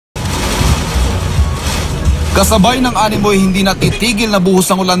Kasabay ng animoy hindi natitigil na buhos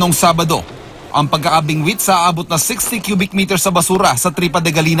ng ulan noong Sabado. Ang pagkakabingwit sa aabot na 60 cubic meters sa basura sa Tripa de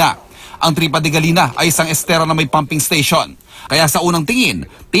Galina. Ang Tripa de Galina ay isang estero na may pumping station. Kaya sa unang tingin,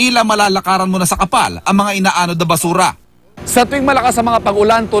 tila malalakaran mo na sa kapal ang mga inaanod na basura. Sa tuwing malakas sa mga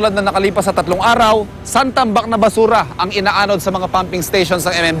pag-ulan tulad na nakalipas sa 3 araw, santambak na basura ang inaanod sa mga pumping stations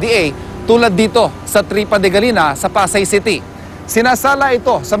ng MMDA tulad dito sa Tripa de Galina sa Pasay City. Sinasala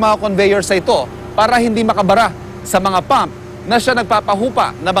ito sa mga conveyor sa ito para hindi makabara sa mga pump na siya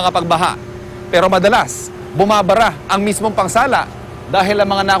nagpapahupa ng mga pagbaha. Pero madalas, bumabara ang mismong pangsala dahil ang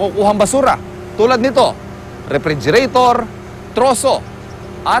mga nakukuhang basura tulad nito, refrigerator, troso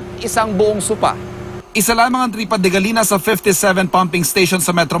at isang buong supa. Isa lamang ang Tripa de Galina sa 57 pumping station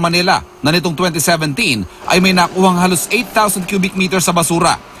sa Metro Manila na nitong 2017 ay may nakuhang halos 8,000 cubic meters sa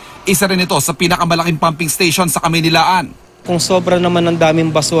basura. Isa rin ito sa pinakamalaking pumping station sa Kamaynilaan. Kung sobra naman ang daming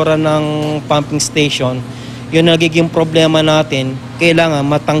basura ng pumping station, yun nagiging problema natin. Kailangan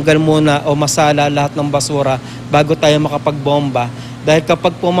matanggal muna o masala lahat ng basura bago tayo makapagbomba. Dahil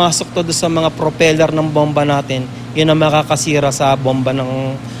kapag pumasok to sa mga propeller ng bomba natin, yun ang makakasira sa bomba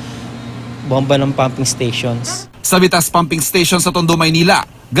ng pumping stations. Sa Vitas Pumping Station sa Tondo, Maynila,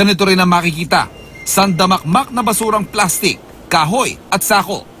 ganito rin ang makikita. Sandamakmak na basurang plastik, kahoy at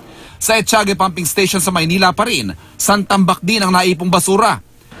sako. Sa Etchage Pumping Station sa Maynila pa rin, santambak din ang naipong basura.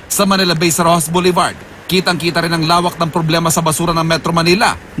 Sa Manila Bay sa Rojas Boulevard, kitang-kita rin ang lawak ng problema sa basura ng Metro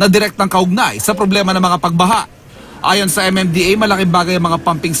Manila na direktang kaugnay sa problema ng mga pagbaha. Ayon sa MMDA, malaking bagay ang mga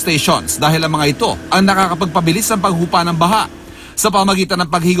pumping stations dahil ang mga ito ang nakakapagpabilis ng paghupa ng baha sa pamagitan ng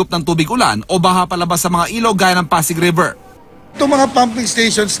paghigop ng tubig ulan o baha palabas sa mga ilog gaya ng Pasig River. Itong mga pumping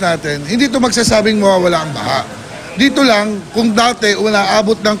stations natin, hindi ito magsasabing mawawala ang baha. Dito lang, kung dati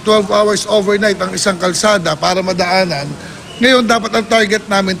unaabot ng 12 hours overnight ang isang kalsada para madaanan, ngayon dapat ang target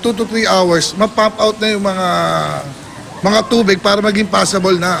namin 2 to 3 hours, ma-pump out na yung mga tubig para maging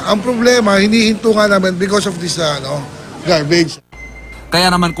passable na. Ang problema, hinihinto nga namin because of this garbage. Kaya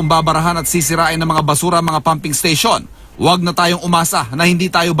naman kung babarahan at sisirain ng mga basura ang mga pumping station, huwag na tayong umasa na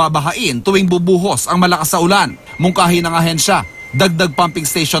hindi tayo babahain tuwing bubuhos ang malakas sa ulan. Mungkahi ng ahensya, dagdag pumping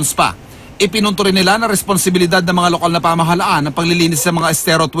stations pa. Ipinunto rin nila na responsibilidad ng mga lokal na pamahalaan ang paglilinis sa mga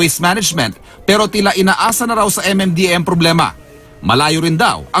estero at waste management, pero tila inaasa na raw sa MMDA ang problema. Malayo rin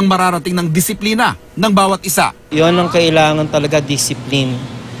daw ang mararating ng disiplina ng bawat isa. Yun ang kailangan talaga, discipline.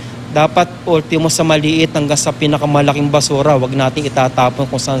 Dapat ultimo sa maliit hanggang sa pinakamalaking basura, wag nating itatapon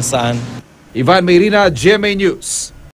kung saan-saan. Ivan Mayrina, GMA News.